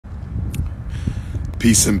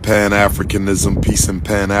Peace and Pan-Africanism, peace and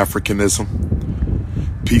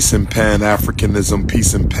Pan-Africanism. Peace and Pan-Africanism,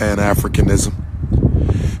 peace and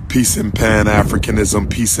Pan-Africanism. Peace and Pan-Africanism,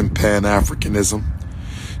 peace and Pan-Africanism.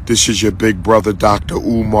 This is your big brother, Dr.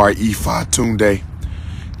 Umar Tunde,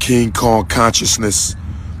 King Kong Consciousness,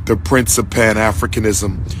 the Prince of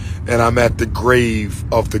Pan-Africanism. And I'm at the grave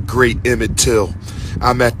of the great Emmett Till.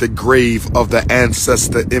 I'm at the grave of the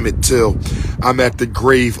ancestor Emmett Till. I'm at the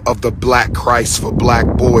grave of the Black Christ for Black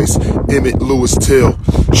boys, Emmett Lewis Till.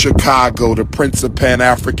 Chicago, the Prince of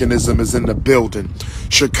Pan-Africanism is in the building.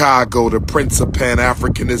 Chicago, the Prince of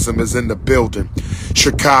Pan-Africanism is in the building.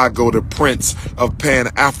 Chicago, the Prince of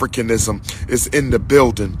Pan-Africanism is in the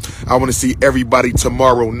building. I want to see everybody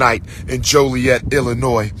tomorrow night in Joliet,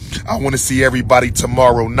 Illinois. I want to see everybody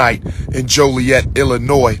tomorrow night in Joliet,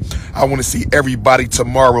 Illinois. I want to see everybody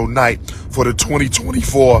tomorrow night for the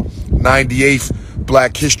 2024 98th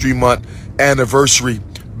Black History Month anniversary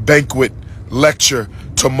banquet lecture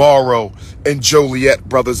tomorrow in Joliet,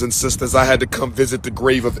 brothers and sisters. I had to come visit the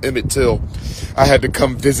grave of Emmett Till. I had to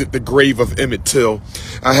come visit the grave of Emmett Till.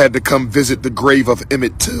 I had to come visit the grave of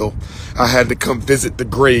Emmett Till. I had to come visit the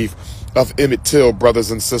grave of Emmett Till,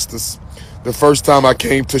 brothers and sisters. The first time I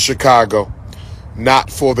came to Chicago, not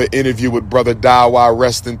for the interview with Brother Dawa,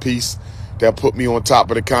 rest in peace, that put me on top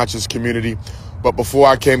of the conscious community. But before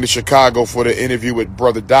I came to Chicago for the interview with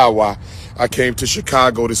Brother Dawa, I came to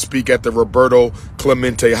Chicago to speak at the Roberto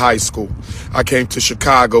Clemente High School. I came to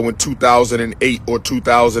Chicago in 2008 or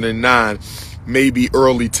 2009, maybe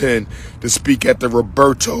early 10, to speak at the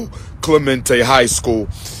Roberto Clemente High School.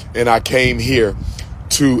 And I came here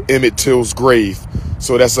to Emmett Till's grave.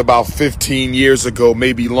 So that's about 15 years ago,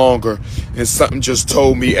 maybe longer. And something just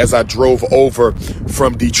told me as I drove over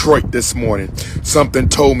from Detroit this morning. Something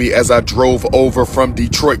told me as I drove over from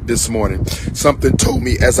Detroit this morning. Something told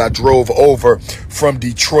me as I drove over from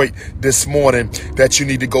Detroit this morning that you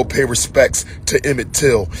need to go pay respects to Emmett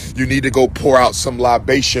Till. You need to go pour out some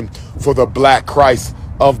libation for the Black Christ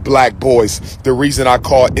of Black boys. The reason I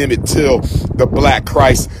call Emmett Till the Black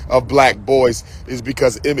Christ of Black boys is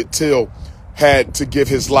because Emmett Till had to give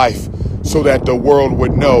his life so that the world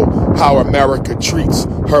would know how America treats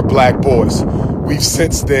her black boys. We've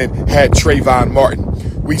since then had Trayvon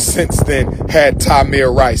Martin. We've since then had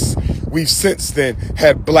Tamir Rice. We've since then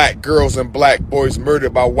had black girls and black boys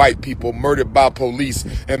murdered by white people, murdered by police,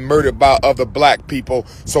 and murdered by other black people.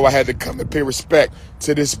 So I had to come and pay respect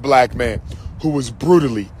to this black man who was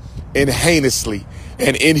brutally and heinously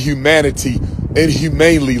and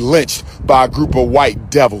inhumanely lynched by a group of white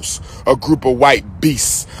devils, a group of white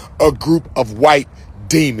beasts, a group of white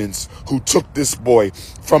demons who took this boy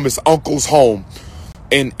from his uncle's home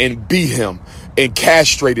and beat him and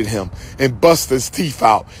castrated him and bust his teeth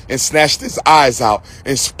out and snatched his eyes out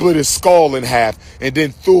and split his skull in half and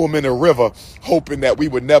then threw him in a river, hoping that we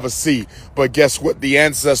would never see. But guess what? The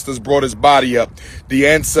ancestors brought his body up. The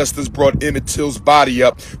ancestors brought Emmett Till's body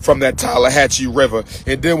up from that Tallahatchie River.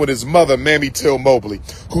 And then with his mother, Mammy Till Mobley,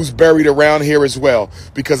 who's buried around here as well,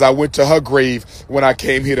 because I went to her grave when I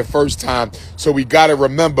came here the first time. So we got to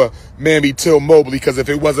remember Mammy Till Mobley, because if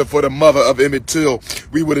it wasn't for the mother of Emmett Till,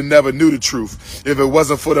 we would have never knew the truth. If it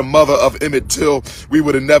wasn't for the mother of Emmett Till, we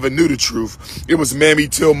would have never knew the truth. It was Mammy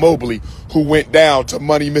Till Mobley who went down to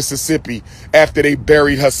Money, Mississippi after they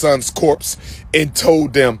buried her son's corpse and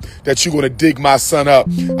told them that you're going to dig my son up.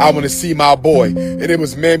 I want to see my boy. And it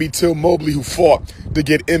was Mammy Till Mobley who fought to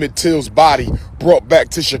get Emmett Till's body brought back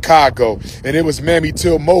to Chicago. And it was Mammy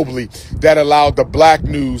Till Mobley that allowed the black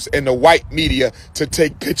news and the white media to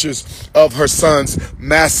take pictures of her son's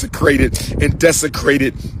massacred and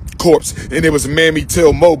desecrated corpse. And it was Mammy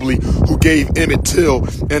Till Mobley who gave Emmett Till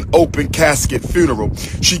an open casket funeral.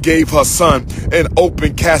 She gave her son an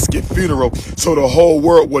open casket funeral so the whole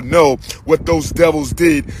world would know what those devils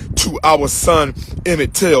did to our son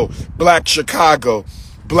Emmett Till. Black Chicago,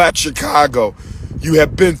 you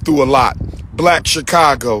have been through a lot. Black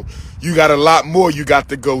Chicago, you got a lot more you got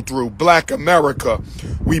to go through. Black America,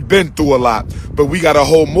 we've been through a lot, but we got a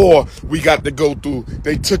whole more we got to go through.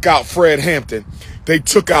 They took out Fred Hampton. They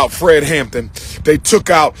took out Fred Hampton. They took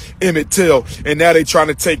out Emmett Till. And now they're trying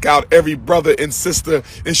to take out every brother and sister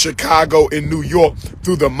in Chicago and New York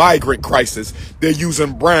through the migrant crisis. They're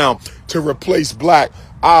using brown to replace black.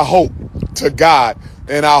 I hope to God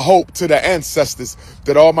and I hope to the ancestors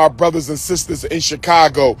that all my brothers and sisters in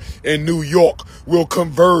Chicago and New York will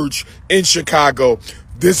converge in Chicago.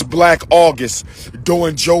 this Black August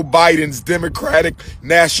during Joe Biden's Democratic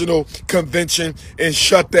National Convention and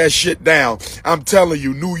shut that shit down. I'm telling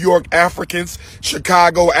you, New York Africans,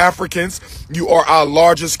 Chicago Africans, you are our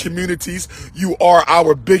largest communities. You are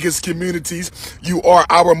our biggest communities. You are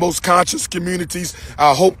our most conscious communities.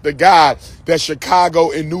 I hope to God that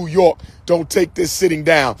Chicago and New York don't take this sitting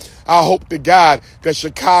down. I hope to God that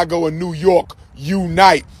Chicago and New York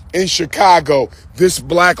unite in Chicago this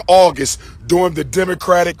Black August during the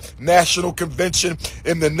Democratic National Convention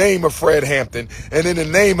in the name of Fred Hampton and in the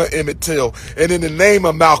name of Emmett Till and in the name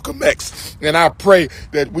of Malcolm X. And I pray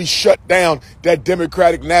that we shut down that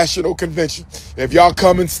Democratic National Convention. If y'all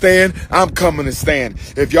come and stand, I'm coming to stand.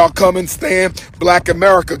 If y'all come and stand, Black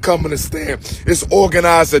America coming to stand. It's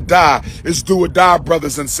organize or die. It's do or die,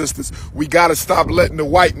 brothers and sisters. We got to stop letting the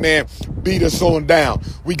white man beat us on down.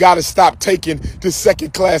 We got to stop taking this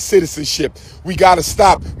second-class citizenship. We got to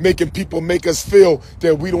stop making people make us feel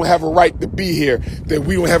that we don't have a right to be here, that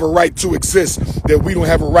we don't have a right to exist, that we don't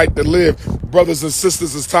have a right to live. Brothers and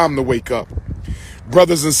sisters, it's time to wake up.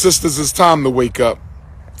 Brothers and sisters, it's time to wake up.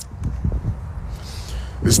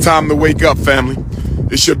 It's time to wake up, family.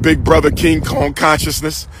 It's your big brother King Kong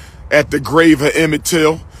Consciousness at the grave of Emmett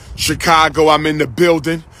Till. Chicago, I'm in the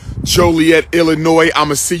building. Joliet, Illinois, I'm going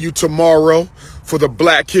to see you tomorrow for the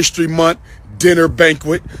Black History Month dinner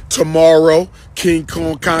banquet. Tomorrow, King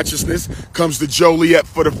Kong Consciousness comes to Joliet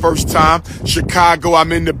for the first time. Chicago,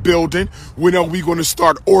 I'm in the building. When are we going to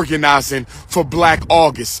start organizing for Black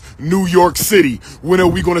August? New York City, when are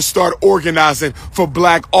we going to start organizing for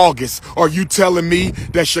Black August? Are you telling me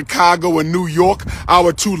that Chicago and New York,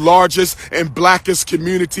 our two largest and blackest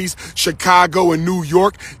communities, Chicago and New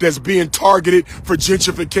York, that's being targeted for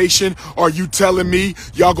gentrification? Are you telling me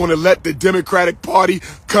y'all going to let the Democratic Party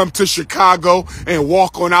come to Chicago and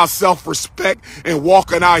walk on our self-respect and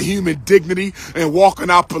walk on our human dignity and walk on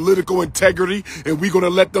our political integrity, and we're going to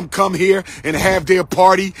let them come here and have their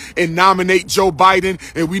party and nominate Joe Biden,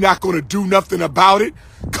 and we're not going to do nothing about it?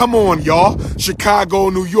 Come on, y'all.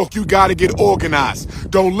 Chicago, New York, you got to get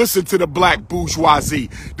organized. Don't listen to the black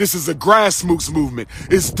bourgeoisie. This is a grassroots movement.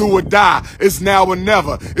 It's do or die. It's now or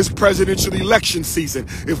never. It's presidential election season.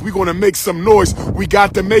 If we're going to make some noise, we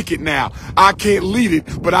got to make it now. I can't lead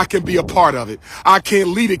it, but I can be a part of it. I can't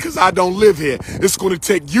lead it because I don't live here. It's going to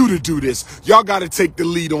take you to do this. Y'all got to take the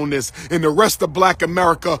lead on this, and the rest of Black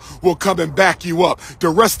America will come and back you up. The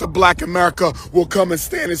rest of Black America will come and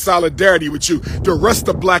stand in solidarity with you. The rest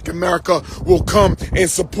of Black America will come and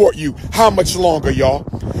support you. How much longer, y'all?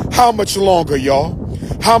 How much longer, y'all?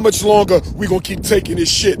 How much longer we gonna keep taking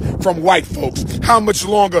this shit from white folks? How much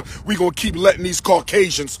longer we gonna keep letting these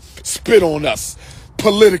Caucasians spit on us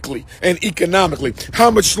politically and economically?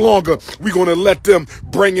 How much longer we gonna let them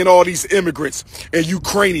bring in all these immigrants and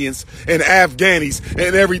Ukrainians and Afghanis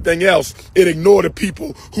and everything else and ignore the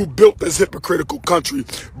people who built this hypocritical country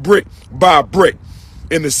brick by brick?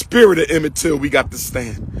 In the spirit of Emmett Till, we got to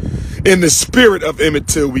stand. In the spirit of Emmett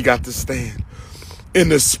Till, we got to stand. In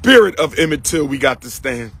the spirit of Emmett Till, we got to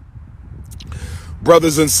stand.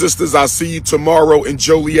 Brothers and sisters, I'll see you tomorrow in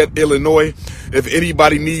Joliet, Illinois. If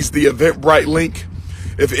anybody needs the Eventbrite link,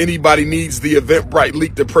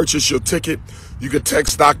 to purchase your ticket, you can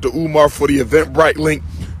text Dr. Umar for the Eventbrite link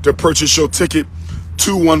to purchase your ticket.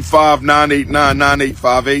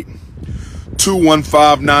 215-989-9858.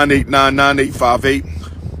 215-989-9858.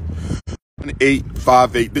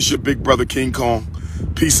 858. This your big brother King Kong.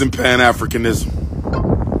 Peace and Pan-Africanism.